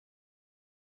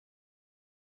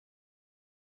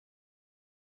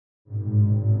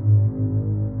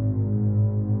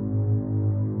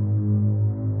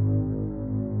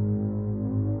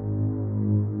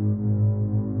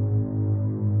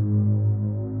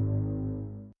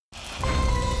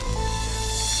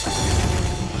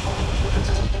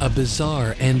A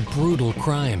bizarre and brutal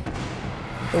crime.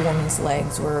 The woman's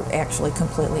legs were actually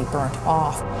completely burnt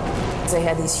off. They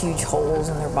had these huge holes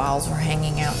and their bowels were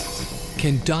hanging out.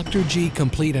 Can Dr. G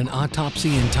complete an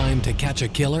autopsy in time to catch a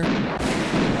killer?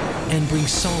 And bring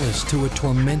solace to a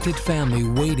tormented family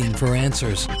waiting for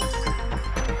answers?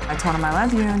 I told him I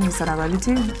love you, and he said I love you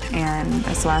too. And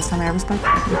that's the last time I ever spoke to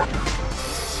him.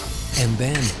 And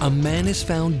then a man is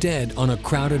found dead on a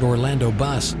crowded Orlando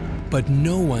bus, but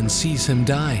no one sees him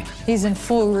die. He's in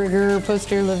full rigor,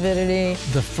 posterior lividity.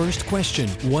 The first question,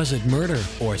 was it murder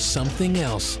or something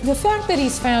else? The fact that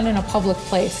he's found in a public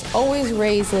place always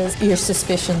raises your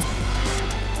suspicions.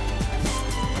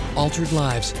 Altered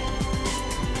lives,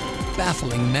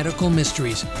 baffling medical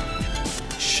mysteries,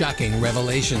 shocking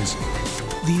revelations.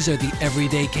 These are the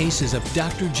everyday cases of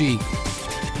Dr. G,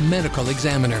 medical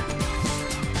examiner.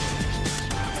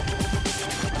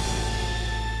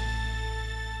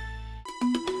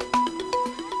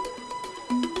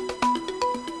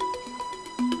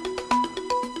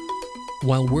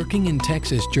 While working in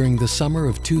Texas during the summer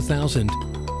of 2000,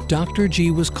 Dr.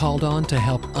 G was called on to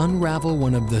help unravel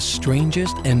one of the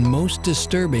strangest and most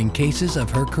disturbing cases of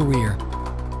her career.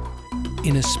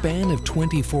 In a span of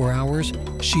 24 hours,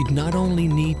 she'd not only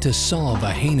need to solve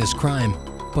a heinous crime,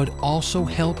 but also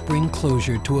help bring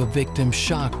closure to a victim's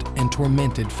shocked and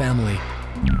tormented family.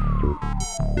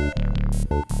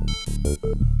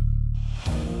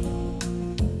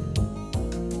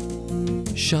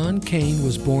 Sean Kane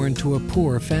was born to a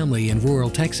poor family in rural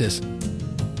Texas,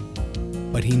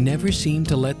 but he never seemed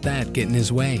to let that get in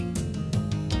his way.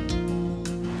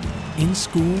 In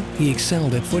school, he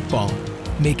excelled at football,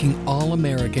 making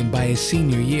All-American by his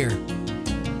senior year.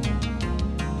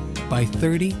 By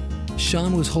 30,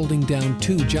 Sean was holding down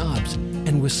 2 jobs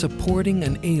and was supporting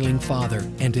an ailing father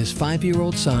and his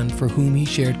 5-year-old son for whom he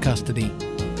shared custody.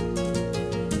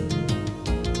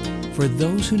 For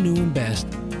those who knew him best,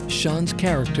 Sean's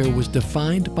character was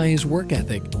defined by his work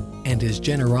ethic and his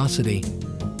generosity.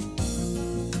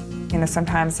 You know,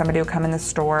 sometimes somebody would come in the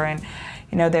store and,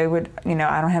 you know, they would, you know,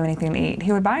 I don't have anything to eat.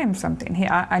 He would buy him something.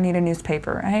 I need a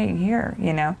newspaper. Hey, here,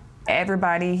 you know.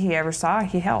 Everybody he ever saw,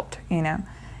 he helped, you know.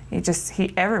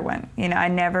 Everyone. You know, I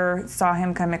never saw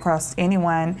him come across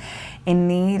anyone in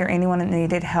need or anyone that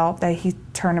needed help that he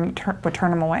would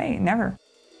turn them away, never.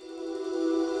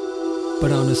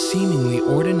 But on a seemingly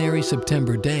ordinary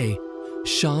September day,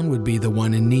 Sean would be the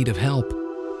one in need of help.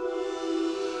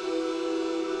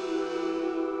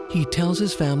 He tells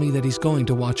his family that he's going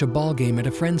to watch a ball game at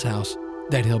a friend's house,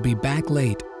 that he'll be back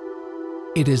late.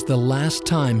 It is the last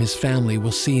time his family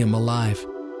will see him alive.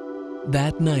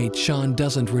 That night, Sean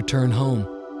doesn't return home.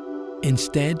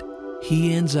 Instead,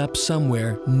 he ends up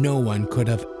somewhere no one could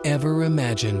have ever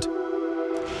imagined.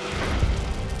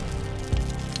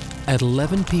 At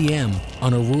 11 p.m.,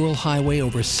 on a rural highway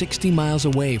over 60 miles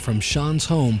away from Sean's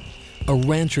home, a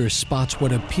rancher spots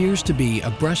what appears to be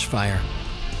a brush fire.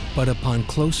 But upon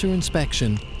closer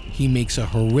inspection, he makes a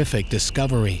horrific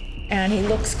discovery. And he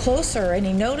looks closer and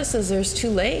he notices there's 2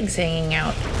 legs hanging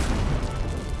out.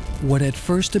 What at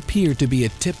first appeared to be a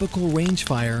typical range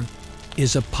fire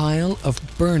is a pile of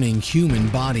burning human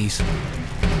bodies.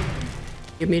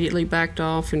 He immediately backed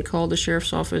off and called the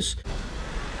sheriff's office.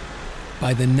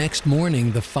 By the next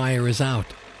morning, the fire is out.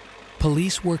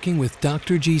 Police working with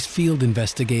Dr. G's field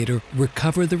investigator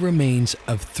recover the remains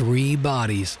of 3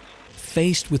 bodies.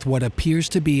 Faced with what appears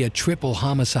to be a triple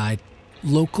homicide,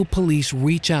 local police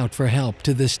reach out for help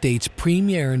to the state's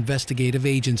premier investigative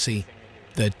agency,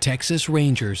 the Texas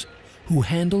Rangers, who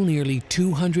handle nearly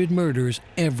 200 murders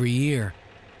every year.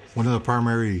 One of the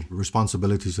primary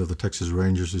responsibilities of the Texas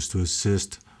Rangers is to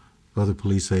assist other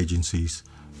police agencies.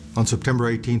 On September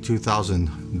 18,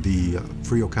 2000, the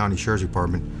Frio County Sheriff's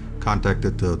Department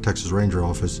contacted the Texas Ranger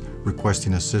Office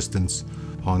requesting assistance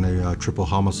on a triple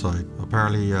homicide.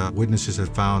 Apparently, witnesses had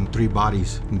found 3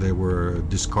 bodies that were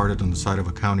discarded on the side of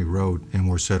a county road and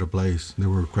were set ablaze. They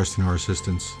were requesting our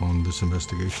assistance on this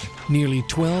investigation. Nearly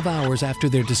 12 hours after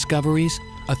their discoveries,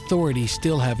 authorities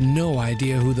still have no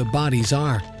idea who the bodies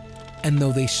are. And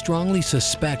though they strongly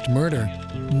suspect murder,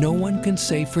 no one can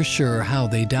say for sure how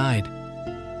they died.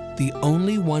 The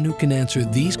only one who can answer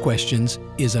these questions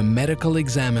is a medical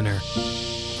examiner.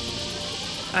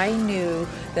 I knew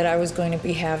that I was going to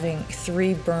be having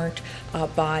 3 burnt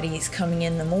bodies coming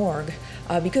in the morgue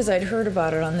because I'd heard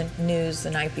about it on the news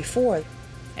the night before.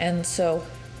 And so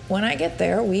When I get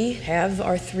there, we have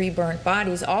our 3 burnt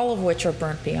bodies, all of which are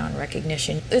burnt beyond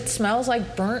recognition. It smells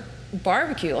like burnt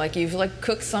barbecue, like you've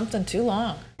cooked something too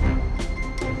long.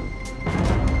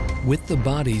 With the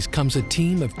bodies comes a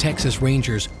team of Texas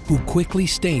Rangers who quickly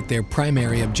state their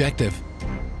primary objective: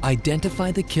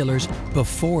 identify the killers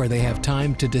before they have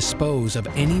time to dispose of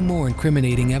any more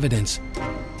incriminating evidence.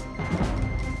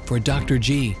 For Dr.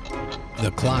 G,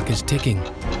 the clock is ticking.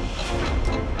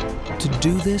 To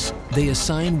do this, they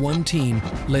assign one team,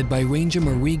 led by Ranger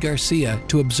Marie Garcia,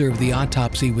 to observe the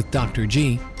autopsy with Dr.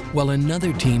 G, while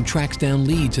another team tracks down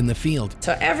leads in the field.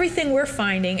 So everything we're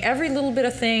finding, every little bit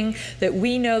of thing that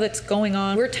we know that's going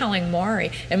on, we're telling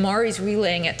Maury, and Maury's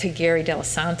relaying it to Gary De Los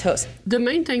Santos. The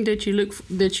main thing that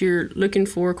you're looking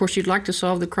for, of course, you'd like to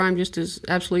solve the crime just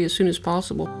absolutely as soon as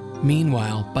possible.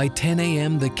 Meanwhile, by 10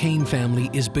 a.m., the Kane family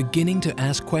is beginning to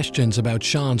ask questions about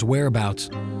Sean's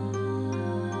whereabouts.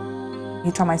 He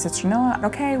told my sister, no,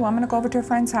 okay, well, I'm gonna go over to a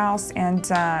friend's house, and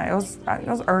it was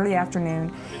early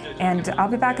afternoon, and I'll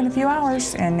be back in a few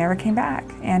hours, and never came back.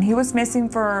 And he was missing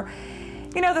for,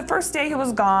 the first day he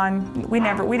was gone, we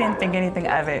didn't think anything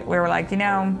of it. We were like,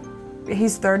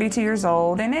 he's 32 years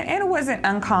old, and it wasn't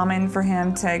uncommon for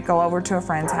him to go over to a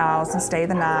friend's house and stay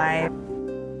the night.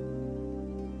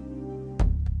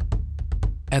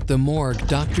 At the morgue,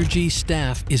 Dr. G's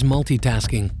staff is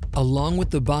multitasking. Along with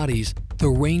the bodies, the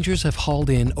Rangers have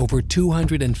hauled in over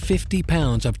 250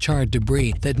 pounds of charred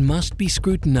debris that must be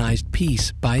scrutinized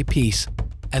piece by piece.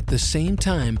 At the same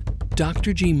time,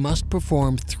 Dr. G must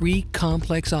perform 3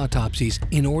 complex autopsies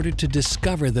in order to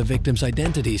discover the victims'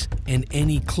 identities and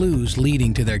any clues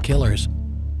leading to their killers.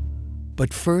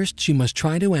 But first, she must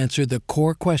try to answer the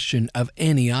core question of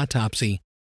any autopsy: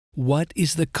 what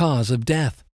is the cause of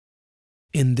death?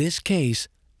 In this case,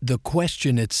 the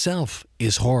question itself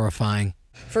is horrifying.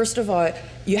 First of all,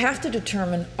 you have to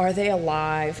determine, are they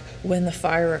alive when the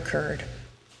fire occurred?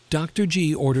 Dr.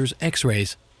 G orders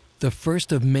X-rays, the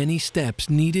first of many steps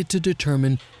needed to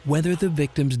determine whether the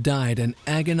victims died an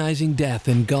agonizing death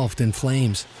engulfed in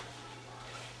flames.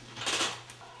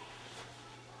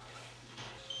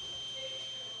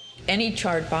 Any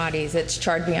charred body that's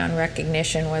charred beyond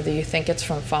recognition, whether you think it's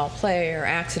from foul play or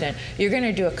accident, you're going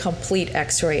to do a complete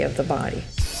X-ray of the body.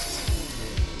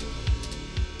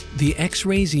 The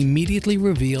X-rays immediately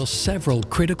reveal several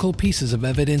critical pieces of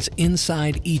evidence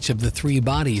inside each of the 3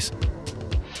 bodies.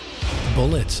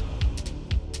 Bullets.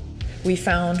 We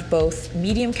found both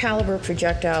medium caliber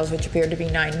projectiles, which appeared to be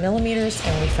 9mm,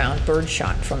 and we found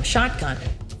birdshot from a shotgun.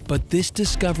 But this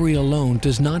discovery alone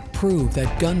does not prove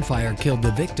that gunfire killed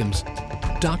the victims.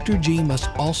 Dr. G must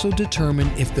also determine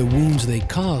if the wounds they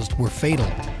caused were fatal.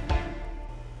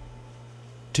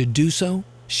 To do so,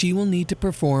 she will need to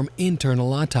perform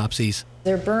internal autopsies.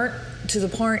 They're burnt to the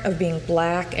point of being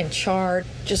black and charred.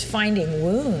 Just finding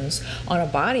wounds on a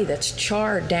body that's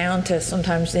charred down to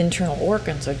sometimes internal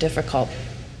organs are difficult.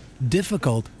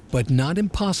 Difficult, but not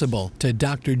impossible to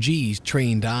Dr. G's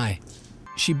trained eye.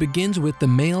 She begins with the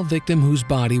male victim whose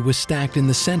body was stacked in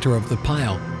the center of the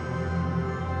pile.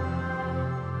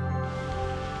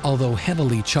 Although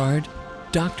heavily charred,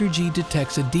 Dr. G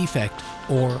detects a defect,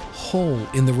 or hole,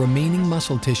 in the remaining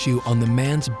muscle tissue on the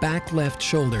man's back left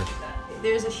shoulder.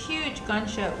 There's a huge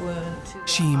gunshot wound.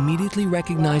 She immediately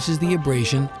recognizes the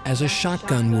abrasion as a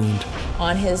shotgun wound.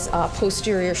 On his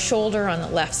posterior shoulder on the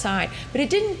left side, but it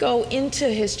didn't go into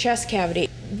his chest cavity.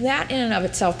 That in and of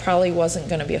itself probably wasn't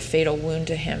going to be a fatal wound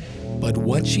to him. But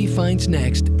what she finds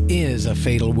next is a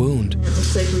fatal wound. It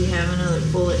looks like we have another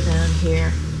bullet down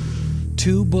here.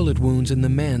 2 bullet wounds in the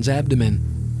man's abdomen.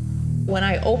 When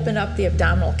I opened up the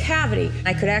abdominal cavity,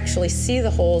 I could actually see the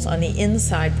holes on the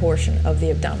inside portion of the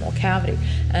abdominal cavity,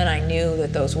 and I knew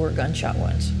that those were gunshot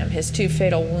wounds. And his 2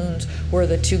 fatal wounds were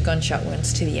the 2 gunshot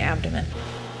wounds to the abdomen.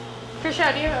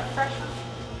 Krisha, do you have a fresh one?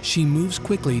 She moves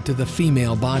quickly to the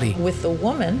female body. With the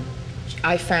woman,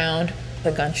 I found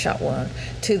the gunshot wound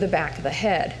to the back of the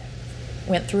head,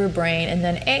 went through her brain, and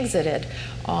then exited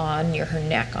near her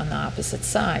neck on the opposite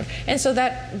side. And so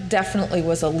that definitely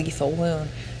was a lethal wound.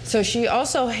 So she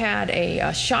also had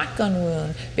a shotgun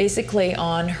wound basically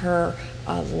on her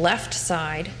left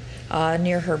side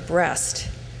near her breast.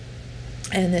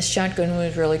 And this shotgun wound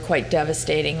was really quite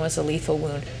devastating, was a lethal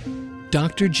wound.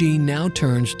 Dr. G now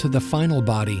turns to the final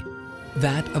body,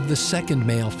 that of the second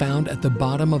male found at the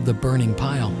bottom of the burning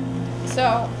pile.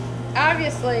 So,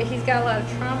 obviously, he's got a lot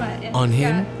of trauma. And on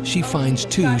him, she finds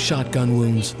 2 shotgun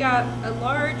wounds. He's got a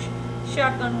large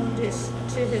shotgun wound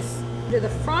to the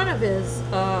front of his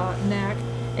neck,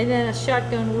 and then a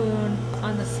shotgun wound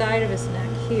on the side of his neck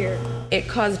here. It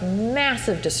caused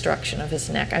massive destruction of his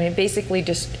neck. I mean, basically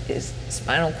just his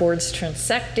spinal cord's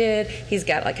transected. He's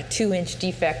got like a 2-inch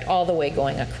defect all the way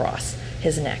going across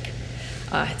his neck.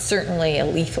 It's certainly a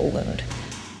lethal wound.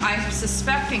 I'm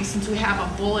suspecting, since we have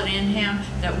a bullet in him,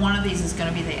 that one of these is going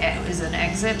to be an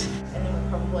exit. And then we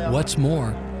probably What's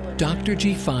more, Dr.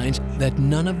 G finds that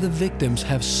none of the victims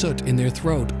have soot in their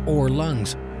throat or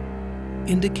lungs,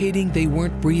 indicating they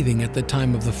weren't breathing at the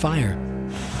time of the fire.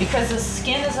 Because the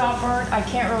skin is all burnt, I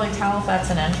can't really tell if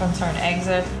that's an entrance or an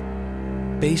exit.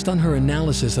 Based on her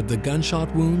analysis of the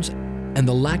gunshot wounds and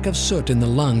the lack of soot in the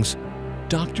lungs,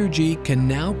 Dr. G can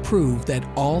now prove that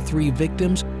all 3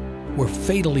 victims were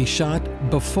fatally shot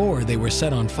before they were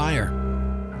set on fire.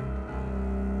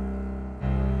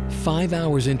 5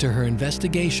 hours into her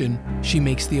investigation, she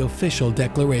makes the official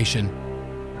declaration.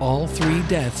 All 3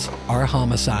 deaths are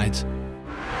homicides.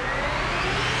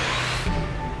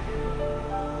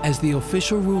 As the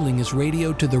official ruling is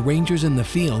radioed to the rangers in the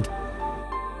field,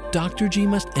 Dr. G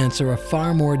must answer a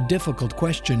far more difficult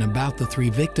question about the 3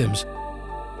 victims.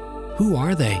 Who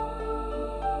are they?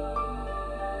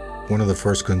 One of the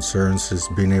first concerns is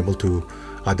being able to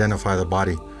identify the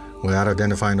body. Without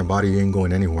identifying the body, you ain't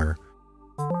going anywhere.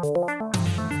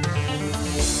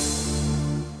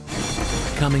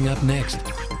 Coming up next,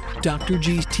 Dr.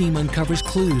 G's team uncovers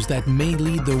clues that may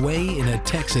lead the way in a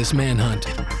Texas manhunt.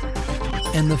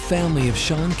 And the family of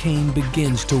Sean Cain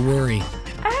begins to worry.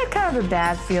 I had kind of a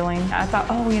bad feeling. I thought,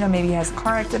 oh, maybe he has a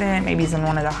car accident, maybe he's in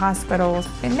one of the hospitals.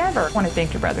 You never want to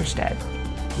think your brother's dead.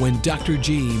 When Dr.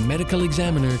 G, medical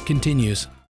examiner, continues.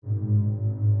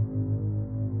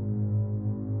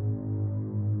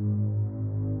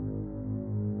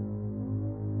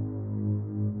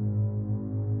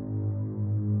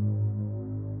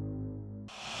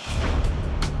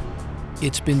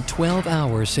 It's been 12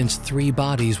 hours since 3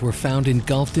 bodies were found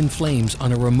engulfed in flames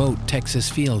on a remote Texas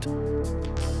field.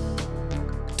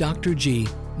 Dr. G,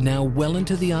 now well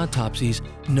into the autopsies,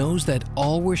 knows that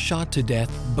all were shot to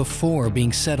death before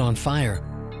being set on fire.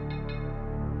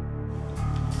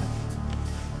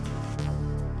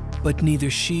 But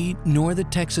neither she nor the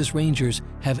Texas Rangers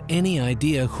have any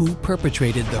idea who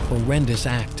perpetrated the horrendous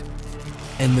act,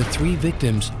 and the 3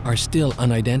 victims are still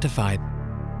unidentified.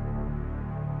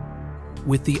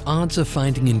 With the odds of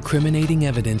finding incriminating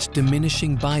evidence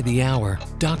diminishing by the hour,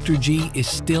 Dr. G is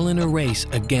still in a race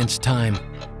against time.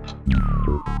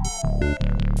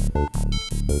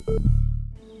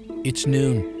 It's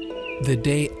noon, the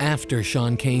day after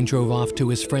Sean Cain drove off to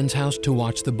his friend's house to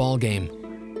watch the ball game.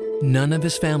 None of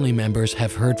his family members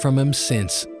have heard from him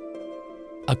since.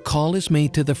 A call is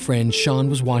made to the friend Sean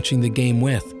was watching the game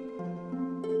with.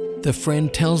 The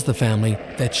friend tells the family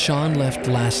that Sean left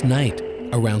last night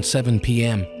around 7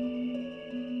 p.m.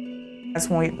 That's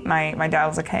when my dad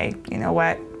was like, hey, you know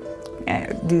what,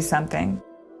 do something.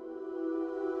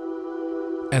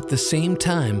 At the same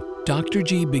time, Dr.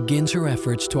 G begins her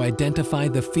efforts to identify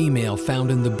the female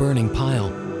found in the burning pile.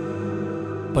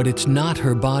 But it's not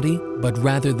her body, but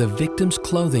rather the victim's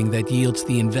clothing that yields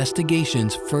the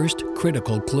investigation's first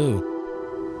critical clue.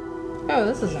 Oh,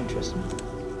 this is interesting.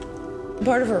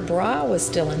 Part of her bra was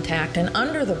still intact, and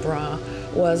under the bra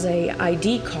was a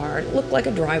ID card. It looked like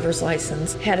a driver's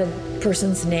license, had a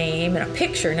person's name and a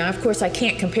picture. Now, of course, I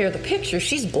can't compare the picture.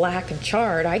 She's black and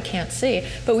charred. I can't see.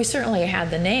 But we certainly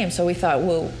had the name, so we thought,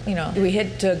 well, we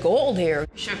hit gold here.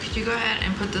 Sure, could you go ahead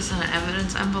and put this in an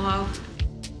evidence envelope?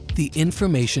 The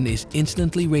information is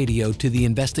instantly radioed to the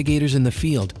investigators in the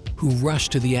field, who rush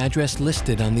to the address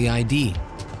listed on the ID.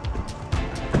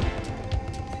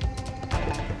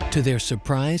 To their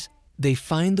surprise, they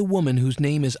find the woman whose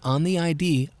name is on the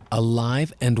ID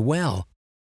alive and well.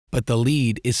 But the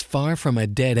lead is far from a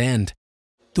dead end.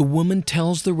 The woman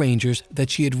tells the Rangers that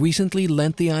she had recently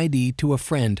lent the ID to a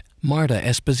friend, Marta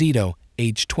Esposito,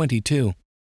 age 22.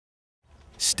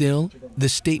 Still, the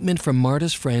statement from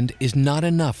Marta's friend is not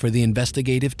enough for the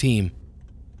investigative team.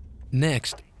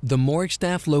 Next, the morgue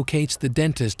staff locates the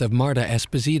dentist of Marta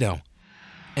Esposito.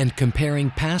 And comparing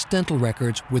past dental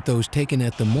records with those taken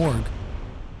at the morgue,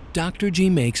 Dr. G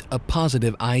makes a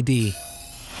positive ID.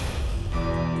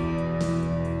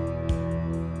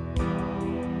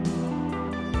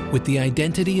 With the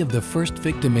identity of the first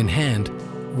victim in hand,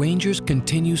 Rangers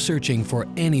continue searching for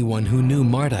anyone who knew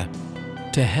Marta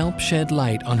to help shed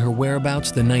light on her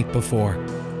whereabouts the night before.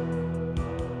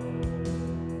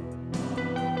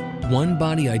 One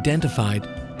body identified,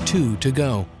 2 to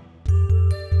go.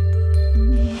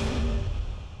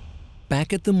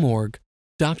 Back at the morgue,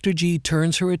 Dr. G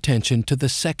turns her attention to the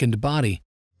second body,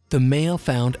 the male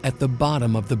found at the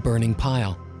bottom of the burning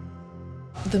pile.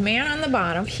 The man on the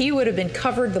bottom, he would have been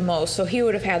covered the most, so he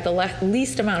would have had the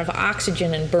least amount of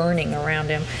oxygen and burning around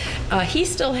him. He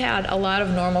still had a lot of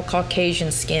normal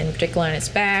Caucasian skin, particularly on his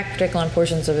back, particularly on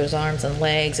portions of his arms and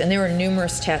legs, and there were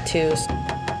numerous tattoos.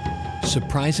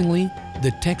 Surprisingly,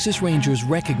 the Texas Rangers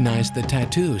recognized the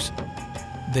tattoos.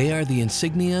 They are the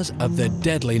insignias of the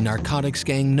deadly narcotics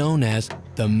gang known as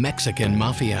the Mexican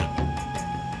Mafia.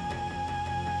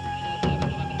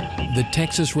 The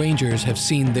Texas Rangers have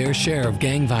seen their share of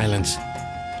gang violence.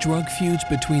 Drug feuds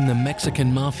between the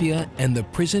Mexican Mafia and the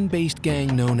prison-based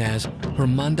gang known as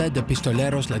Hermandad de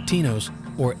Pistoleros Latinos,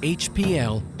 or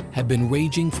HPL, have been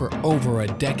raging for over a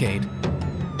decade.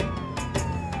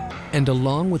 And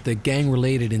along with the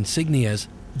gang-related insignias,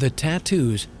 the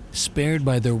tattoos, spared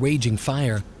by the raging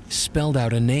fire, spelled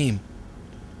out a name: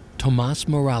 Tomas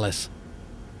Morales.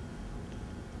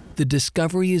 The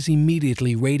discovery is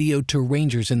immediately radioed to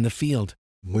Rangers in the field.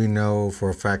 We know for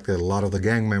a fact that a lot of the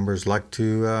gang members like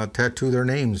to tattoo their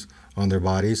names on their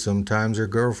bodies, sometimes their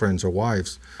girlfriends or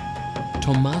wives.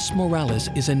 Tomas Morales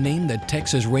is a name that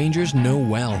Texas Rangers know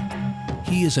well.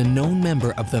 He is a known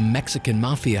member of the Mexican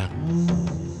Mafia.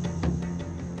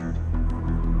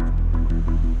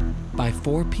 By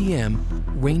 4 p.m.,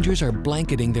 Rangers are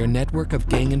blanketing their network of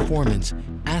gang informants,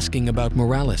 asking about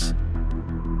Morales.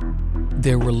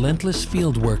 Their relentless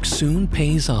fieldwork soon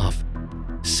pays off.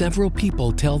 Several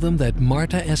people tell them that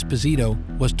Marta Esposito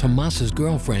was Tomas's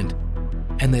girlfriend,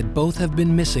 and that both have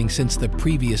been missing since the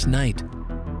previous night.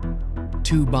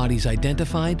 2 bodies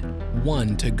identified,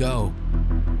 1 to go.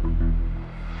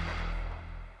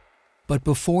 But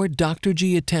before Dr.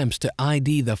 G attempts to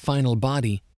ID the final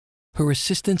body, her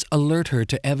assistants alert her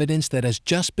to evidence that has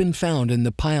just been found in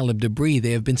the pile of debris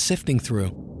they have been sifting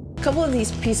through. A couple of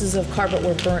these pieces of carpet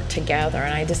were burnt together,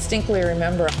 and I distinctly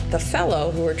remember the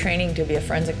fellow who we're training to be a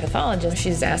forensic pathologist,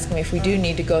 she's asking me if we do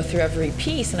need to go through every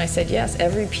piece, and I said yes,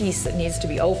 every piece that needs to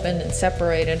be opened and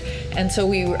separated. And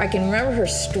so I can remember her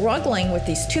struggling with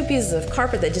these 2 pieces of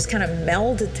carpet that just kind of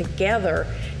melded together,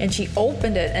 and she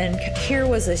opened it, and here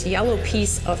was this yellow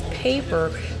piece of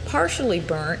paper, partially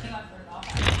burnt.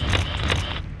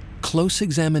 Close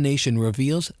examination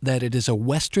reveals that it is a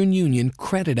Western Union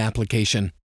credit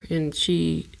application. And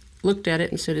she looked at it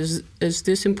and said, is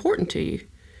this important to you?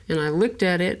 And I looked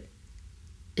at it,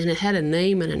 and it had a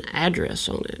name and an address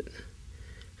on it.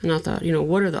 And I thought, you know,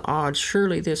 what are the odds?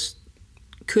 Surely this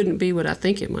couldn't be what I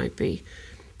think it might be.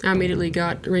 I immediately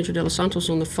got Ranger De Los Santos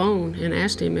on the phone and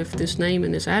asked him if this name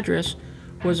and this address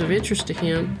was of interest to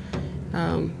him.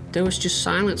 There was just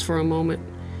silence for a moment,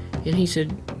 and he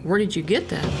said, "Where did you get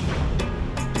that?"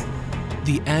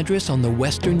 The address on the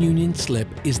Western Union slip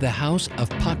is the house of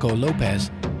Paco Lopez,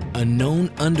 a known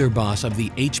underboss of the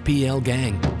HPL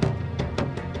gang,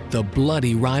 the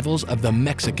bloody rivals of the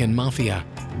Mexican Mafia.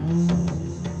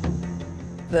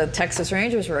 The Texas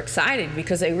Rangers were excited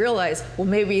because they realized, well,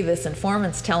 maybe this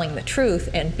informant's telling the truth,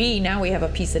 and B, now we have a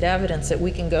piece of evidence that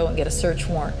we can go and get a search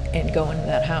warrant and go into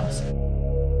that house.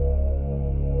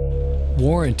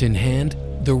 Warrant in hand,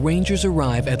 the Rangers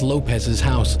arrive at Lopez's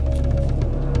house.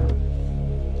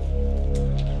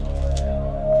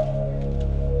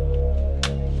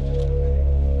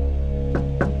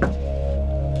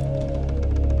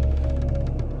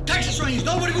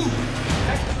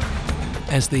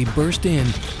 As they burst in,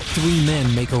 3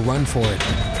 men make a run for it.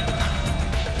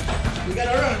 We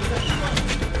gotta run.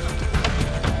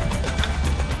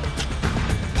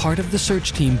 Part of the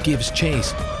search team gives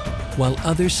chase, while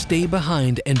others stay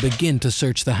behind and begin to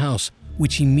search the house,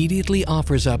 which immediately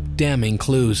offers up damning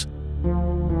clues.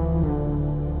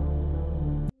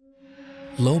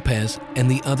 Lopez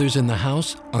and the others in the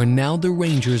house are now the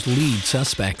Rangers' lead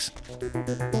suspects.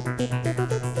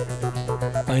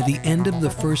 By the end of the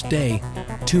first day,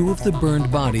 2 of the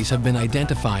burned bodies have been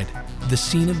identified, the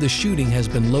scene of the shooting has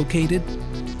been located,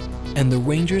 and the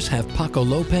Rangers have Paco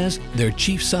Lopez, their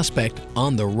chief suspect,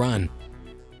 on the run.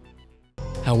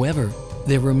 However,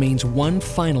 there remains one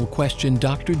final question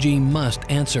Dr. G must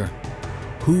answer.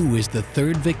 Who is the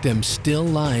 3rd victim still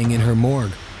lying in her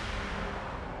morgue?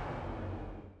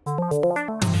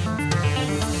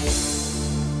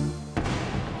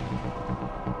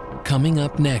 Coming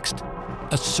up next,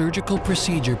 a surgical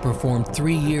procedure performed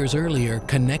 3 years earlier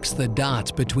connects the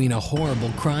dots between a horrible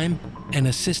crime and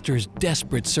a sister's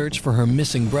desperate search for her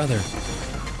missing brother.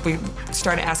 We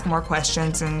started asking more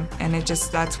questions, and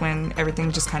that's when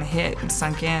everything just kind of hit and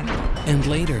sunk in. And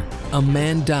later, a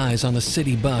man dies on a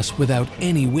city bus without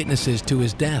any witnesses to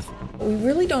his death. We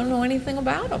really don't know anything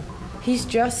about him. He's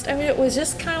just, I mean, it was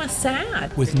just kind of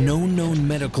sad. With no known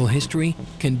medical history,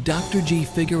 can Dr. G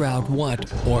figure out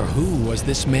what or who was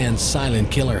this man's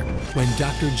silent killer? When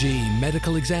Dr. G,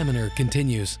 medical examiner,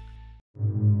 continues.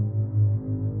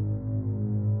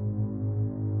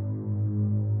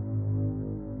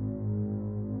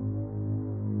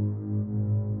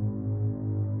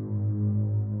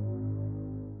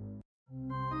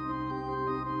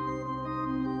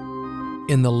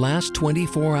 In the last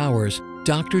 24 hours,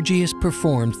 Dr. G has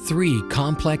performed 3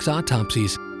 complex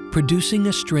autopsies, producing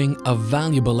a string of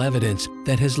valuable evidence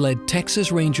that has led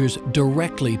Texas Rangers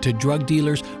directly to drug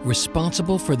dealers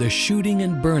responsible for the shooting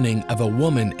and burning of a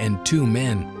woman and 2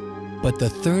 men. But the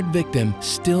 3rd victim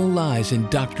still lies in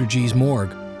Dr. G's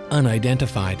morgue,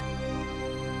 unidentified.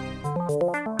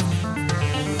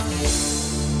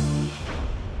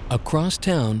 Across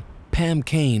town, Pam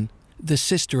Cain, the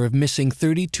sister of missing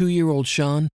 32-year-old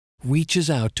Sean, reaches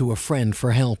out to a friend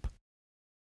for help.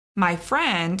 My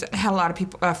friend had a lot of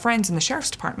people, friends in the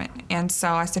sheriff's department, and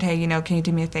so I said, hey, you know, can you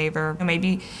do me a favor?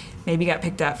 Maybe got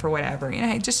picked up for whatever. You know,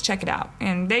 hey, just check it out.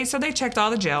 And they checked all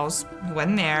the jails. He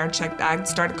wasn't there. I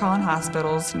started calling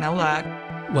hospitals. No luck.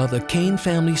 While the Cain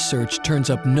family search turns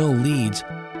up no leads,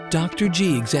 Dr.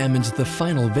 G examines the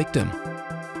final victim.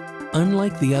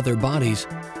 Unlike the other bodies,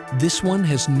 this one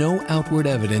has no outward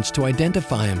evidence to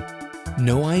identify him,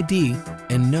 no ID,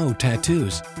 and no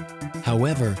tattoos.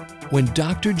 However, when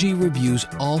Dr. G reviews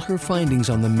all her findings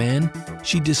on the man,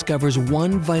 she discovers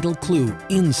one vital clue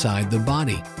inside the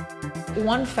body.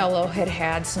 One fellow had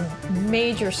had some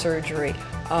major surgery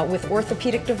with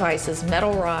orthopedic devices,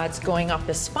 metal rods going up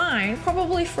his spine,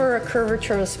 probably for a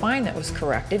curvature of the spine that was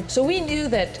corrected. So we knew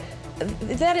that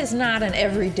that is not an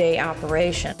everyday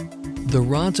operation. The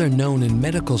rods are known in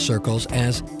medical circles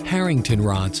as Harrington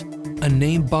rods, a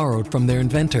name borrowed from their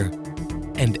inventor.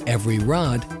 And every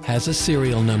rod has a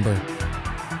serial number.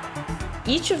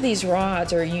 Each of these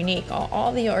rods are unique.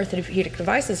 All the orthopedic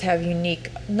devices have unique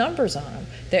numbers on them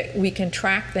that we can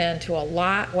track then to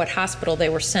what hospital they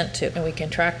were sent to, and we can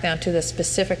track down to the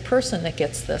specific person that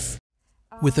gets this.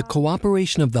 With the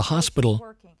cooperation of the hospital,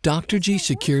 Dr. G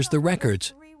secures the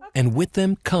records, and with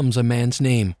them comes a man's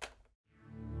name: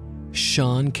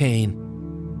 Sean Cain.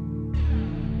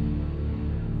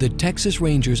 The Texas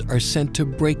Rangers are sent to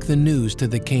break the news to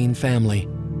the Cain family.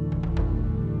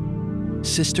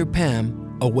 Sister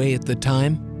Pam, away at the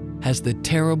time, has the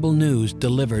terrible news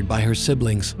delivered by her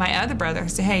siblings. My other brother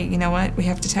said, hey, you know what, we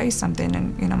have to tell you something.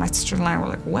 And, you know, my sister and I were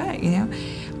like, what, you know?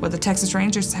 Well, the Texas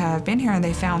Rangers have been here and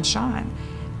they found Sean.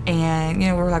 And, you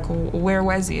know, we were like, well, where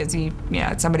was he? Is he, you know,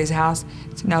 at somebody's house?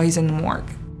 So, no, he's in the morgue.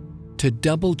 To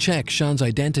double check Sean's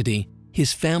identity,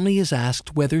 his family is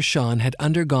asked whether Sean had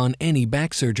undergone any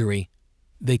back surgery.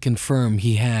 They confirm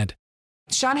he had.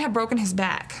 Sean had broken his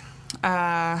back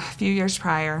a few years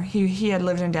prior. He had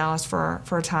lived in Dallas for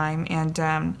a time,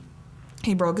 and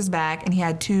he broke his back, and he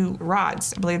had 2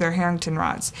 rods, I believe they're Harrington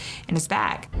rods, in his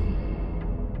back.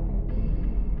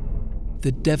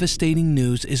 The devastating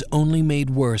news is only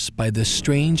made worse by the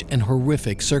strange and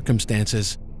horrific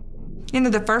circumstances. You know,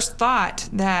 the first thought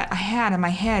that I had in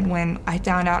my head when I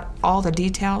found out all the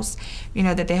details, you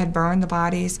know, that they had burned the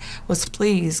bodies, was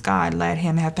please, God, let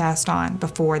him have passed on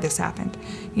before this happened,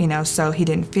 you know, so he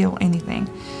didn't feel anything.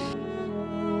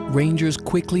 Rangers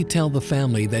quickly tell the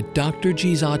family that Dr.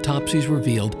 G's autopsies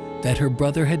revealed that her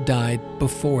brother had died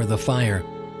before the fire.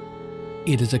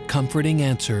 It is a comforting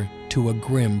answer to a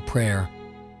grim prayer.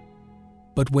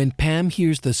 But when Pam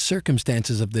hears the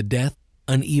circumstances of the death,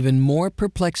 an even more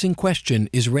perplexing question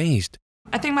is raised.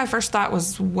 I think my first thought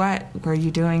was, what were you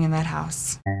doing in that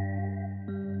house?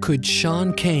 Could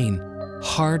Sean Cain,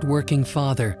 hard-working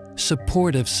father,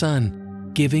 supportive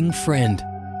son, giving friend,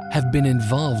 have been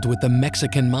involved with the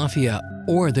Mexican mafia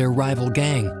or their rival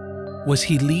gang? Was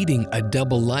he leading a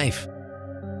double life?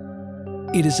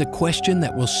 It is a question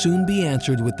that will soon be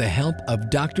answered with the help of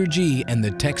Dr. G and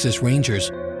the Texas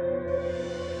Rangers.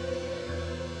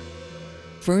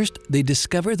 First, they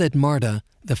discover that Marta,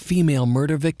 the female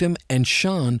murder victim, and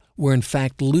Sean were in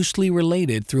fact loosely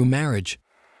related through marriage.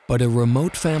 But a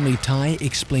remote family tie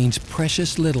explains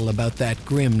precious little about that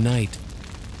grim night.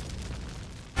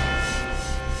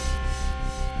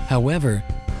 However,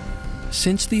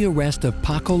 since the arrest of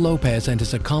Paco Lopez and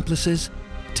his accomplices,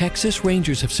 Texas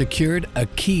Rangers have secured a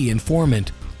key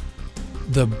informant: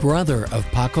 the brother of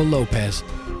Paco Lopez.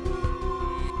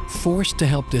 Forced to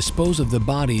help dispose of the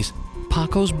bodies,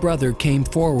 Paco's brother came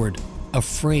forward,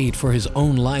 afraid for his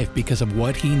own life because of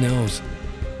what he knows.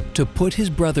 To put his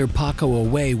brother Paco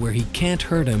away where he can't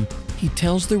hurt him, he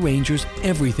tells the Rangers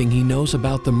everything he knows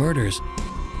about the murders.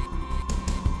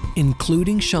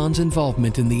 including Sean's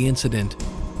involvement in the incident.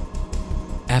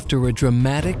 After a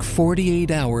dramatic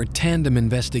 48-hour tandem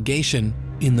investigation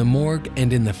in the morgue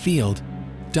and in the field,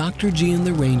 Dr. G and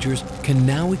the Rangers can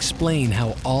now explain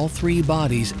how all 3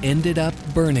 bodies ended up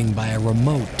burning by a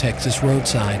remote Texas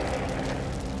roadside.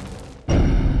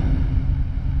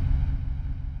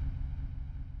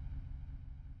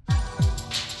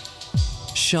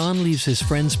 Sean leaves his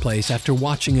friend's place after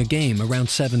watching a game around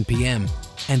 7 p.m.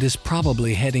 and is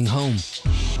probably heading home.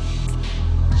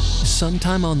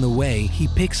 Sometime on the way, he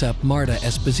picks up Marta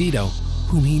Esposito,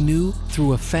 whom he knew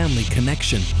through a family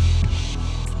connection.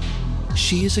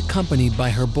 She is accompanied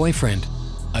by her boyfriend,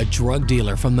 a drug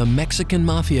dealer from the Mexican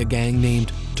mafia gang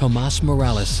named Tomas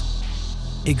Morales.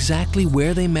 Exactly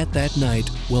where they met that night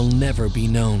will never be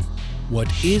known. What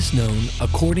is known,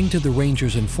 according to the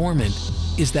Rangers' informant,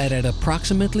 is that at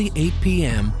approximately 8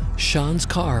 p.m., Sean's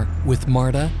car with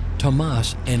Marta,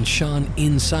 Tomas, and Sean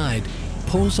inside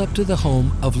pulls up to the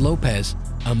home of Lopez,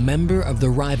 a member of the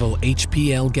rival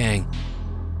HPL gang.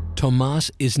 Tomas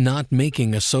is not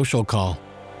making a social call.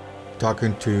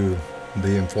 Talking to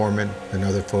the informant and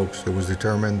other folks, it was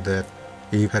determined that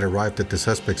he had arrived at the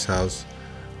suspect's house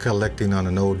collecting on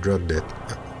an old drug debt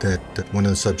that one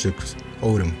of the subjects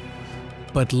owed him.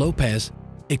 But Lopez,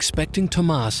 expecting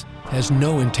Tomas, has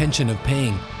no intention of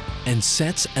paying and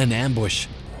sets an ambush.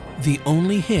 The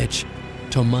only hitch,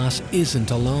 Tomas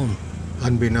isn't alone.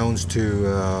 Unbeknownst to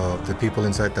the people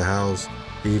inside the house,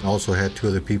 he also had 2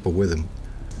 other people with him.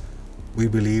 We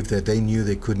believe that they knew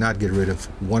they could not get rid of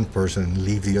one person and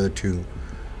leave the other 2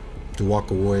 to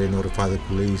walk away and notify the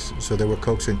police, so they were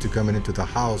coaxed into coming into the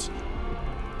house.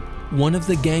 One of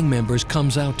the gang members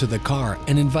comes out to the car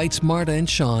and invites Marta and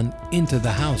Sean into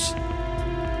the house.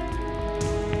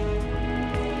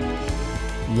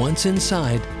 Once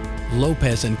inside,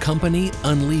 Lopez and company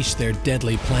unleash their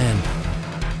deadly plan.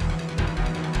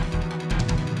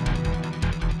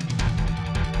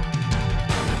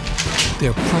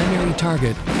 Their primary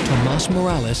target, Tomas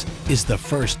Morales, is the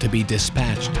first to be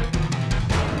dispatched.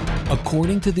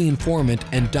 According to the informant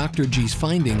and Dr. G's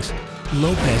findings,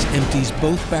 Lopez empties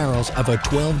both barrels of a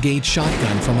 12-gauge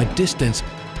shotgun from a distance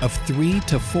of 3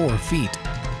 to 4 feet.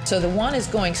 So the one is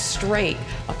going straight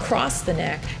across the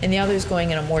neck, and the other is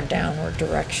going in a more downward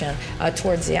direction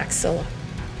towards the axilla.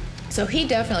 So he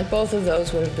definitely, both of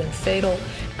those would have been fatal.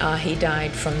 He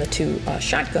died from the 2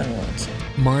 shotgun wounds.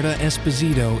 Marta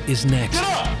Esposito is next.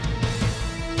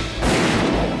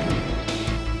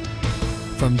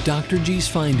 From Dr. G's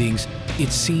findings,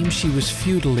 it seems she was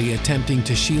futilely attempting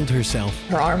to shield herself.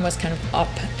 Her arm was kind of up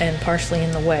and partially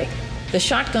in the way. The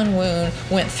shotgun wound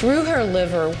went through her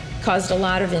liver, caused a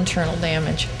lot of internal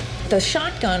damage. The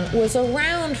shotgun was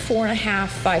around 4.5,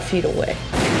 5 feet away.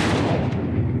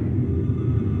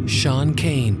 Sean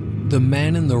Kane, the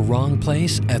man in the wrong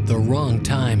place at the wrong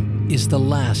time, is the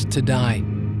last to die.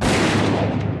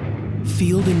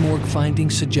 Field and morgue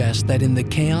findings suggest that in the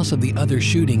chaos of the other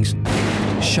shootings,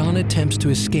 Sean attempts to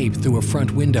escape through a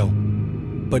front window.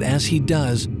 But as he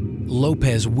does,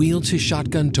 Lopez wields his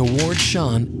shotgun towards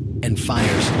Sean and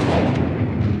fires.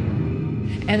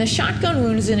 And the shotgun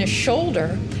wound is in his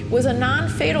shoulder. Was a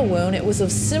non-fatal wound. It was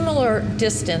of similar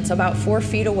distance, about 4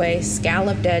 feet away,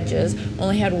 scalloped edges,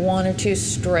 only had 1 or 2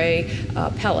 stray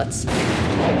pellets.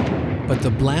 But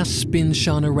the blast spins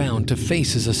Sean around to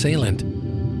face his assailant.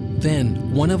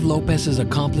 Then, one of Lopez's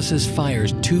accomplices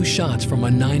fires 2 shots from a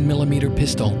 9mm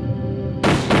pistol.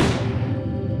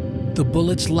 The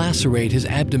bullets lacerate his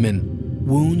abdomen,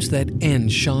 wounds that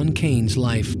end Sean Kane's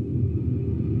life.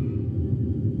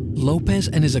 Lopez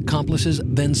and his accomplices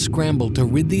then scrambled to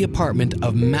rid the apartment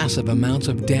of massive amounts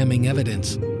of damning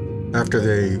evidence. After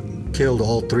they killed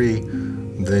all 3,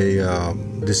 they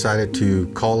decided to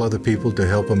call other people to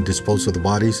help them dispose of the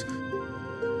bodies.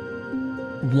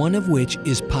 One of which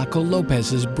is Paco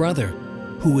Lopez's brother,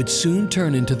 who would soon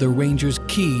turn into the Rangers'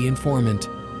 key informant.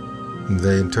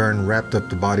 They in turn wrapped up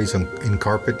the bodies in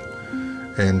carpet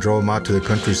and drove them out to the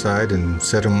countryside and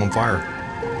set them on fire.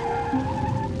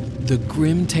 The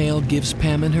grim tale gives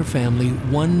Pam and her family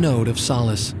one note of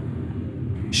solace.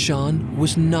 Sean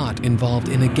was not involved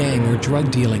in a gang or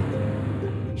drug dealing.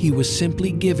 He was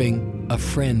simply giving a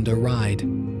friend a ride.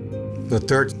 The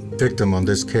 3rd victim on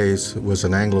this case was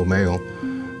an Anglo male,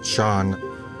 Sean.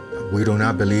 We do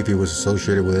not believe he was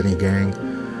associated with any gang.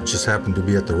 Just happened to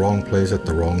be at the wrong place at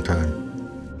the wrong time.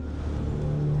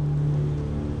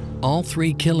 All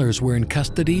 3 killers were in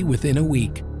custody within a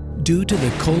week. Due to the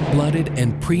cold-blooded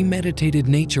and premeditated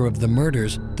nature of the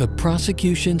murders, the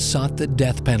prosecution sought the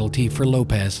death penalty for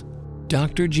Lopez.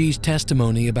 Dr. G's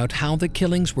testimony about how the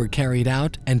killings were carried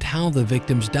out and how the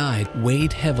victims died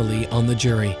weighed heavily on the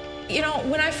jury. You know,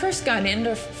 when I first got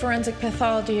into forensic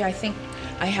pathology, I think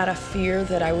I had a fear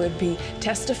that I would be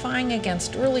testifying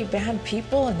against really bad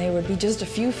people and they would be just a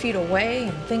few feet away,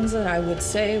 and things that I would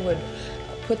say would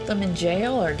put them in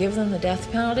jail or give them the death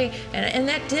penalty. And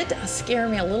that did scare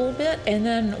me a little bit. And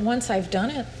then once I've done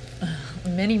it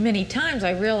many, many times,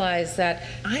 I realized that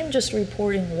I'm just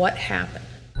reporting what happened.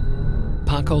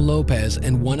 Paco Lopez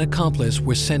and one accomplice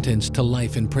were sentenced to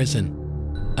life in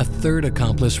prison. A third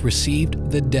accomplice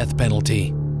received the death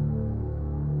penalty.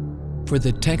 For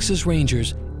the Texas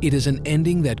Rangers, it is an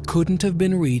ending that couldn't have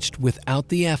been reached without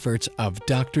the efforts of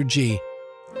Dr. G.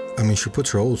 I mean, she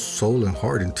puts her whole soul and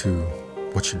heart into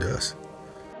what she does.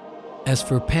 As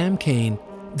for Pam Cain,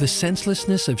 the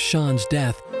senselessness of Sean's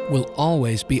death will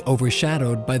always be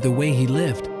overshadowed by the way he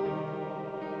lived.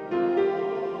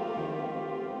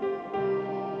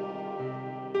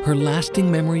 Her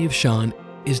lasting memory of Sean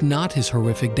is not his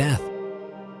horrific death.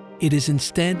 It is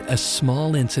instead a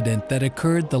small incident that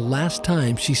occurred the last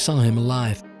time she saw him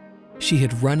alive. She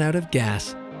had run out of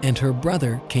gas, and her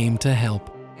brother came to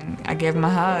help. I gave him a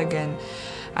hug, and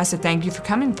I said, "Thank you for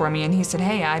coming for me." And he said,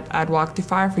 "Hey, I'd walk through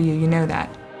fire for you, you know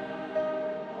that."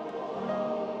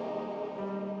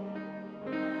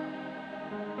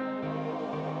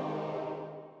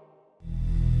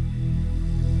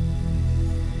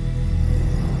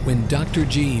 When Dr.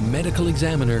 G, medical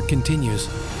examiner, continues.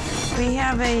 We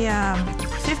have a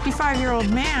 55-year-old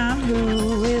man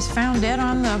who is found dead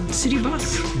on the city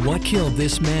bus. What killed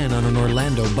this man on an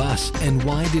Orlando bus, and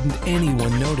why didn't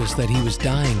anyone notice that he was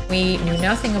dying? We knew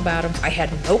nothing about him. I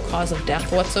had no cause of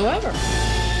death whatsoever.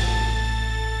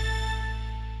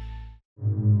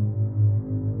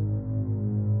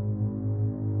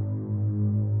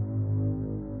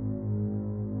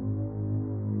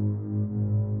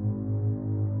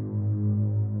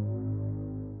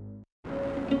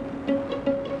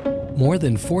 More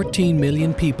than 14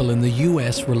 million people in the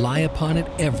U.S. rely upon it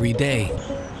every day,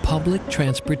 public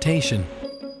transportation.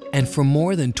 And for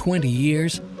more than 20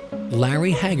 years,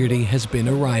 Larry Haggerty has been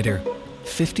a rider.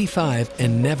 55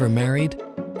 and never married,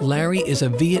 Larry is a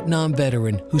Vietnam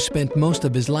veteran who spent most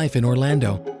of his life in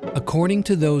Orlando. According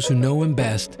to those who know him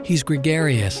best, he's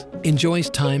gregarious, enjoys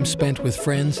time spent with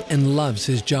friends, and loves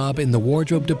his job in the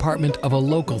wardrobe department of a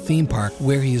local theme park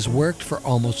where he has worked for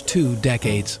almost 2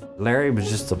 decades. Larry was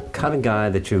just the kind of guy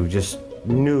that you just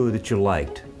knew that you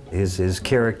liked. His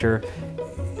character,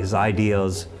 his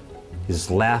ideas,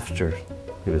 his laughter,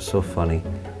 he was so funny.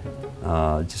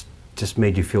 Just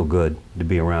made you feel good to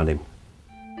be around him.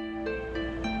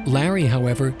 Larry,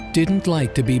 however, didn't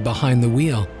like to be behind the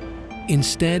wheel.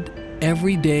 Instead,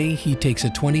 every day he takes a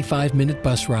 25-minute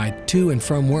bus ride to and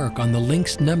from work on the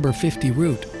Lynx number 50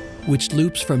 route, which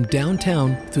loops from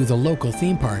downtown through the local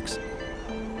theme parks.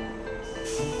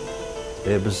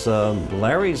 It was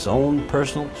Larry's own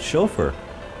personal chauffeur.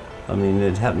 I mean,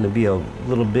 it happened to be a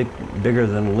little bit bigger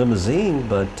than a limousine,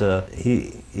 but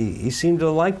he seemed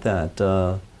to like that.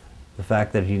 The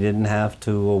fact that he didn't have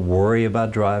to worry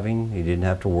about driving, he didn't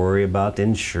have to worry about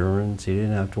insurance, he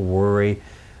didn't have to worry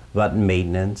about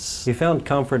maintenance. He found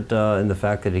comfort in the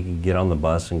fact that he could get on the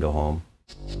bus and go home.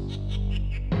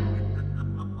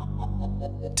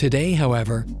 Today,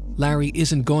 however, Larry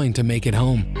isn't going to make it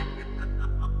home.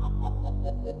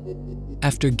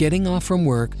 After getting off from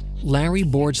work, Larry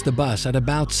boards the bus at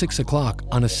about 6 o'clock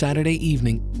on a Saturday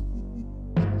evening.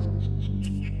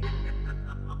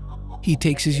 He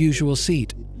takes his usual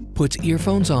seat, puts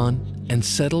earphones on, and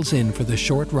settles in for the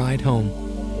short ride home.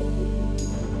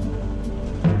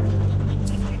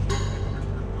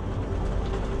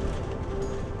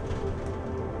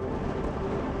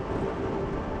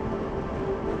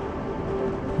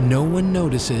 No one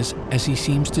notices as he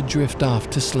seems to drift off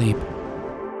to sleep.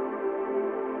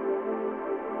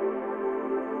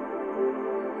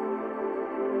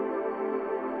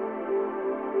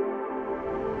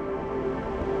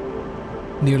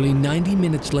 Nearly 90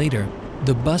 minutes later,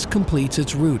 the bus completes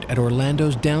its route at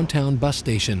Orlando's downtown bus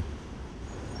station.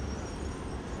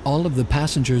 All of the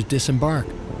passengers disembark,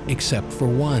 except for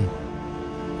one,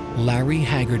 Larry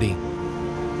Haggerty.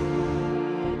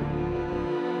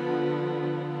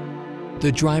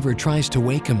 The driver tries to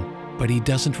wake him, but he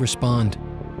doesn't respond.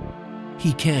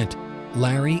 He can't.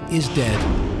 Larry is dead.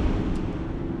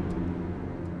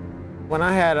 When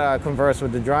I had conversed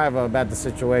with the driver about the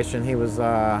situation, he was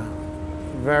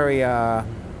very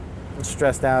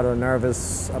stressed out or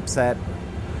nervous, upset,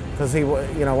 because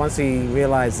once he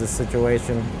realized the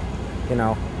situation,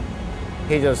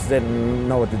 he just didn't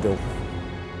know what to do.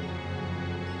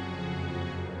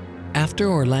 After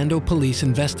Orlando police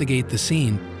investigate the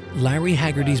scene, Larry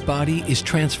Haggerty's body is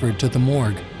transferred to the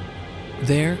morgue.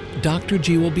 There, Dr.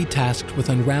 G will be tasked with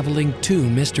unraveling two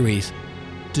mysteries: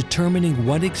 determining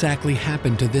what exactly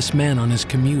happened to this man on his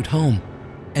commute home,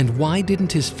 and why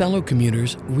didn't his fellow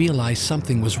commuters realize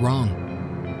something was wrong.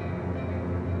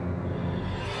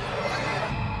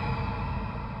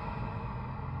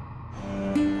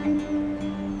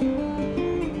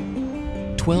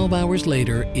 12 hours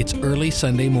later, it's early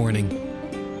Sunday morning.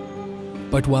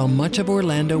 But while much of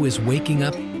Orlando is waking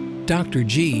up, Dr.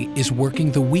 G is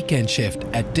working the weekend shift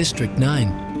at District 9.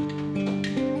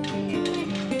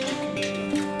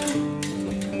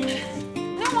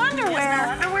 No underwear.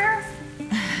 No underwear?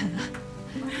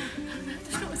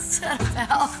 What's that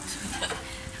about?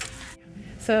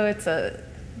 So it's a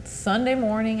Sunday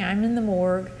morning, I'm in the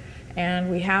morgue,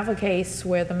 and we have a case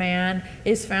where the man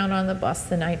is found on the bus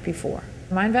the night before.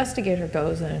 My investigator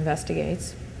goes and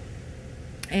investigates,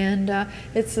 and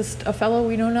it's just a fellow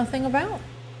we know nothing about.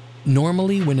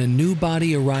 Normally, when a new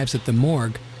body arrives at the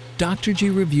morgue, Dr. G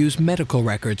reviews medical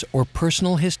records or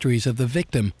personal histories of the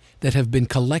victim that have been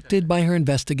collected by her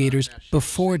investigators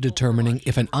before determining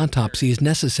if an autopsy is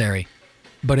necessary.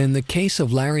 But in the case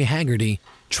of Larry Haggerty,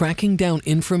 tracking down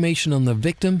information on the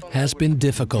victim has been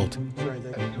difficult.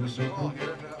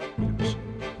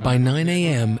 By 9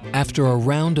 a.m., after a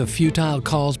round of futile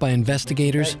calls by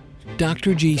investigators,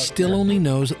 Dr. G still only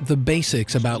knows the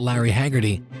basics about Larry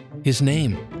Haggerty, his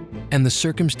name, and the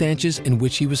circumstances in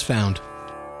which he was found.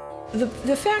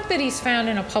 The fact that he's found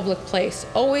in a public place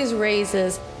always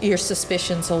raises your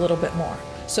suspicions a little bit more.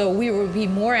 So we would be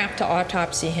more apt to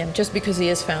autopsy him just because he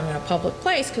is found in a public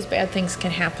place, because bad things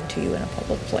can happen to you in a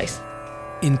public place.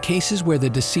 In cases where the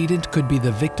decedent could be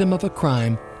the victim of a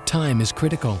crime, time is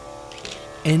critical.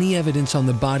 Any evidence on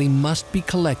the body must be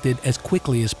collected as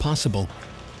quickly as possible.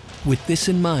 With this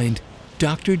in mind,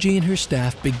 Dr. G and her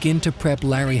staff begin to prep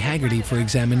Larry Haggerty for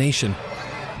examination.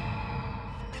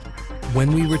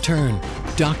 When we return,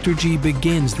 Dr. G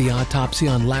begins the autopsy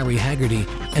on Larry Haggerty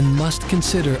and must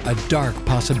consider a dark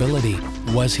possibility.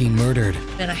 Was he murdered?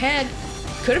 In a head,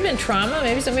 could have been trauma,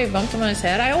 maybe somebody bumped him on his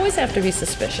head. I always have to be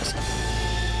suspicious.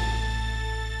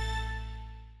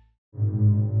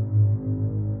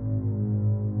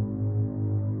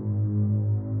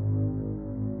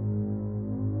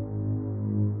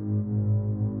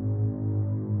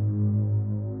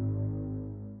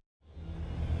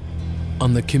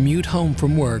 On the commute home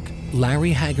from work,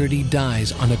 Larry Haggerty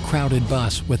dies on a crowded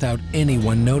bus without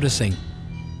anyone noticing.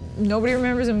 Nobody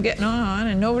remembers him getting on,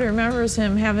 and nobody remembers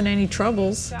him having any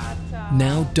troubles.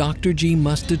 Now Dr. G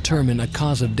must determine a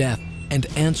cause of death and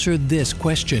answer this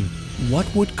question: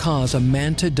 what would cause a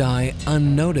man to die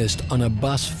unnoticed on a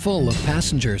bus full of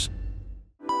passengers?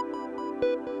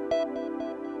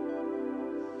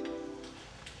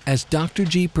 As Dr.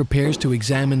 G prepares to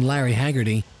examine Larry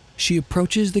Haggerty, she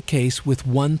approaches the case with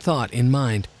one thought in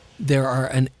mind: there are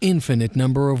an infinite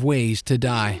number of ways to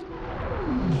die.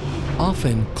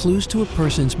 Often, clues to a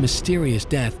person's mysterious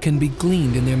death can be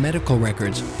gleaned in their medical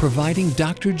records, providing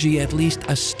Dr. G at least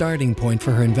a starting point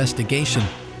for her investigation.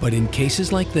 But in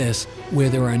cases like this, where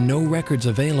there are no records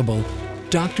available,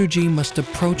 Dr. G must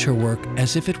approach her work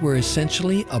as if it were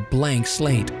essentially a blank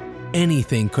slate.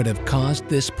 Anything could have caused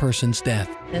this person's death.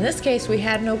 In this case, we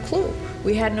had no clue.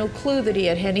 We had no clue that he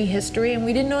had any history, and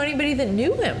we didn't know anybody that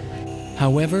knew him.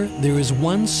 However, there is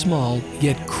one small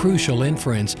yet crucial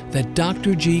inference that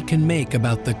Dr. G can make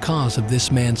about the cause of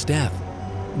this man's death.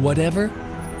 Whatever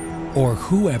or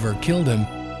whoever killed him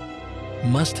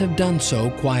must have done so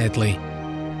quietly.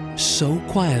 So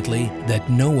quietly that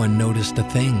no one noticed a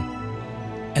thing.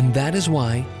 And that is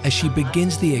why, as she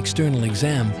begins the external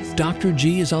exam, Dr.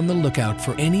 G is on the lookout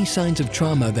for any signs of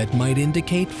trauma that might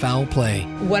indicate foul play.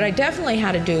 What I definitely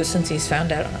had to do, since he's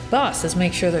found out on a bus, is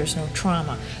make sure there's no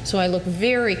trauma. So I look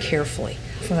very carefully,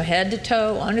 from head to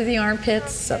toe, under the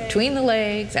armpits, between the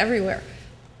legs, everywhere.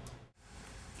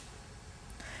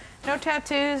 No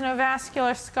tattoos, no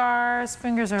vascular scars.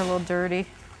 Fingers are a little dirty.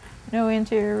 No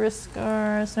interior wrist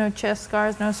scars, no chest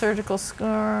scars, no surgical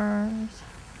scars.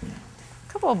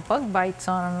 A couple of bug bites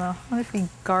on him, though. I wonder if he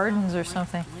gardens or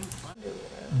something.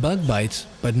 Bug bites,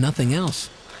 but nothing else.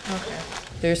 Okay.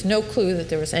 There's no clue that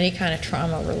there was any kind of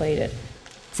trauma related.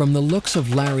 From the looks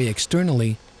of Larry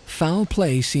externally, foul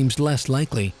play seems less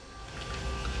likely.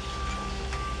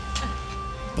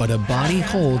 But a body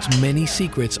holds many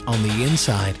secrets on the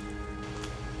inside.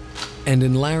 And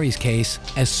in Larry's case,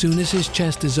 as soon as his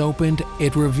chest is opened,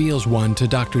 it reveals one to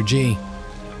Dr. G.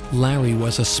 Larry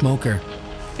was a smoker.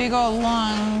 Big old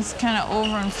lungs, kind of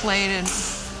overinflated.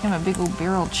 Kind of a big old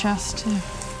barrel chest, too.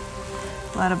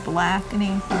 A lot of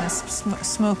blackening from the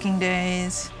smoking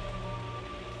days.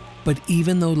 But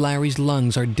even though Larry's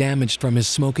lungs are damaged from his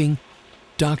smoking,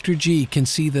 Dr. G can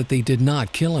see that they did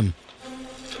not kill him.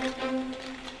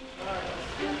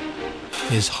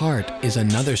 His heart is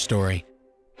another story.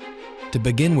 To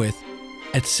begin with,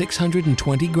 at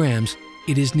 620 grams,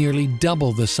 it is nearly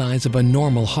double the size of a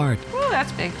normal heart. Ooh,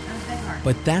 that's big.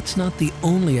 But that's not the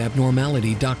only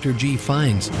abnormality Dr. G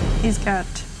finds. He's got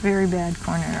very bad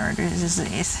coronary artery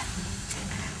disease.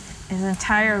 His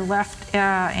entire left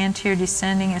anterior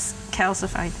descending is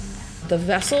calcified. The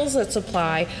vessels that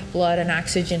supply blood and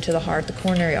oxygen to the heart, the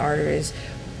coronary arteries,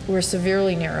 were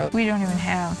severely narrowed. We don't even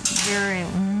have very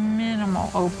minimal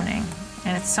opening,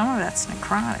 and some of that's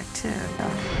necrotic too.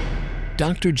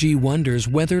 Dr. G wonders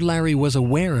whether Larry was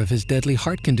aware of his deadly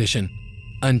heart condition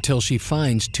until she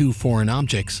finds two foreign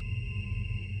objects.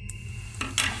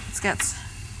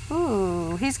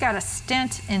 He's got a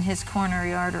stent in his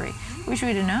coronary artery. Wish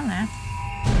we'd have known that.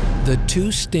 The two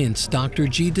stents Dr.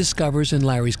 G discovers in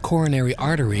Larry's coronary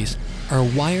arteries are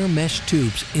wire mesh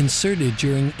tubes inserted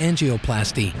during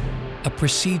angioplasty, a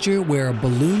procedure where a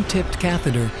balloon-tipped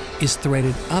catheter is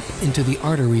threaded up into the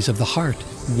arteries of the heart.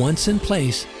 Once in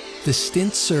place, the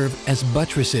stents serve as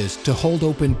buttresses to hold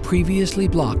open previously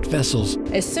blocked vessels.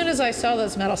 As soon as I saw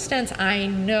those metal stents, I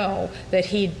know that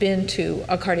he'd been to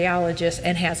a cardiologist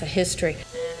and has a history.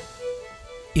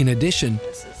 In addition,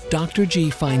 Dr.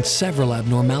 G finds several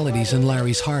abnormalities in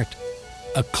Larry's heart,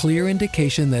 a clear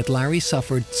indication that Larry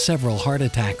suffered several heart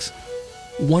attacks.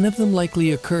 One of them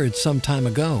likely occurred some time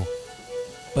ago,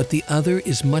 but the other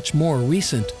is much more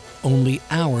recent, only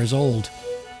hours old.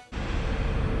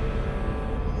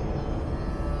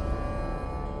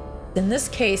 In this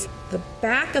case, the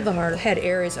back of the heart had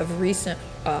areas of recent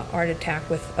heart attack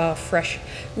with fresh,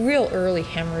 real early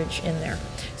hemorrhage in there.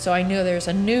 So I knew there's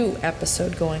a new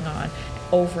episode going on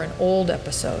over an old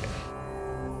episode.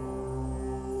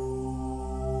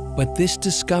 But this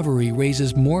discovery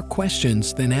raises more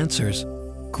questions than answers.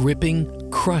 Gripping,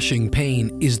 crushing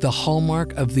pain is the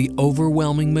hallmark of the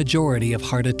overwhelming majority of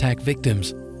heart attack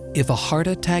victims. If a heart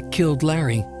attack killed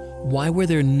Larry, why were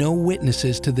there no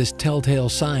witnesses to this telltale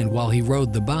sign while he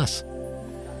rode the bus?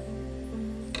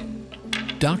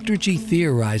 Dr. G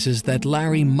theorizes that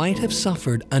Larry might have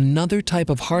suffered another type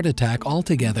of heart attack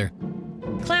altogether.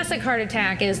 Classic heart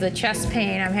attack is the chest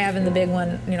pain. I'm having the big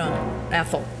one,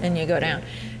 Ethel, and you go down.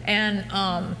 And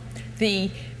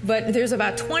but there's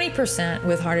about 20%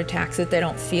 with heart attacks that they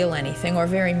don't feel anything or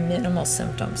very minimal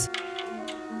symptoms.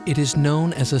 It is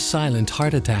known as a silent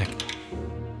heart attack.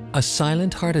 A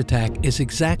silent heart attack is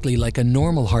exactly like a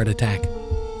normal heart attack.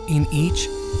 In each,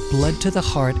 blood to the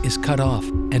heart is cut off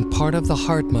and part of the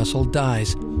heart muscle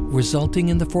dies, resulting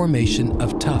in the formation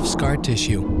of tough scar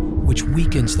tissue, which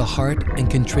weakens the heart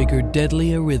and can trigger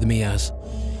deadly arrhythmias.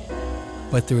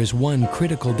 But there is one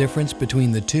critical difference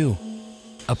between the two.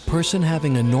 A person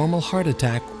having a normal heart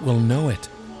attack will know it.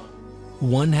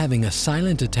 One having a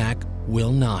silent attack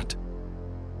will not.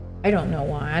 I don't know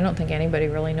why. I don't think anybody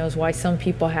really knows why some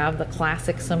people have the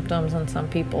classic symptoms and some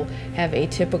people have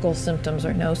atypical symptoms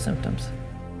or no symptoms.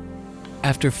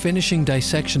 After finishing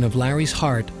dissection of Larry's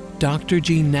heart, Dr.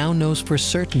 G now knows for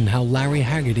certain how Larry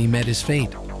Haggerty met his fate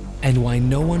and why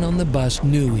no one on the bus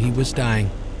knew he was dying.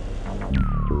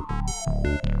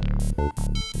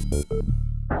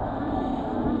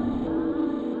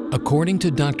 According to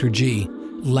Dr. G,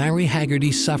 Larry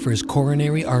Haggerty suffers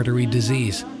coronary artery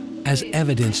disease, as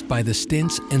evidenced by the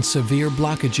stents and severe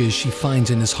blockages she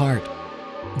finds in his heart.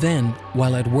 Then,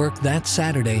 while at work that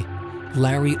Saturday,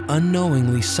 Larry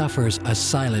unknowingly suffers a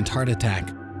silent heart attack.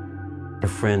 A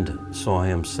friend saw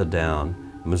him sit down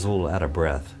and was a little out of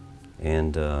breath.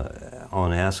 And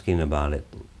on asking about it,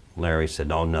 Larry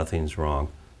said, "Oh, nothing's wrong,"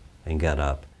 and got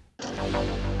up.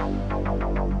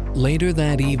 Later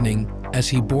that evening, as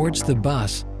he boards the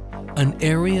bus, an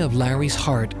area of Larry's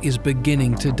heart is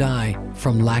beginning to die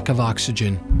from lack of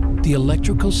oxygen. The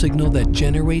electrical signal that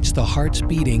generates the heart's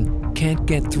beating can't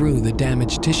get through the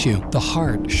damaged tissue. The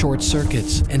heart short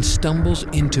circuits and stumbles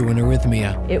into an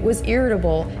arrhythmia. It was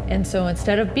irritable, and so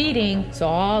instead of beating, so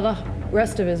all the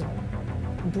rest of his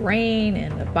brain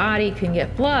and the body can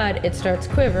get blood, it starts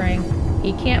quivering.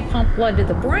 He can't pump blood to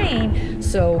the brain,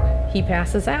 so he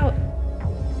passes out.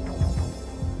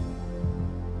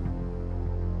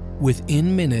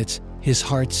 Within minutes, his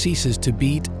heart ceases to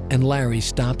beat and Larry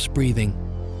stops breathing.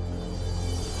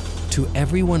 To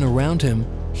everyone around him,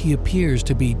 he appears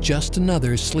to be just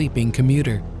another sleeping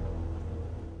commuter.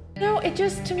 No, it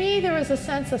just, to me, there was a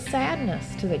sense of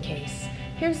sadness to the case.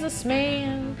 Here's this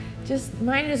man, just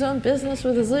minding his own business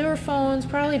with his earphones,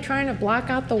 probably trying to block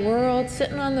out the world,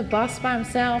 sitting on the bus by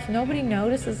himself. Nobody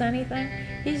notices anything.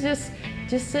 He's just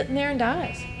sitting there and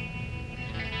dies.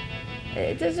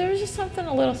 There was just something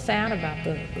a little sad about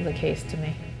the case to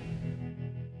me.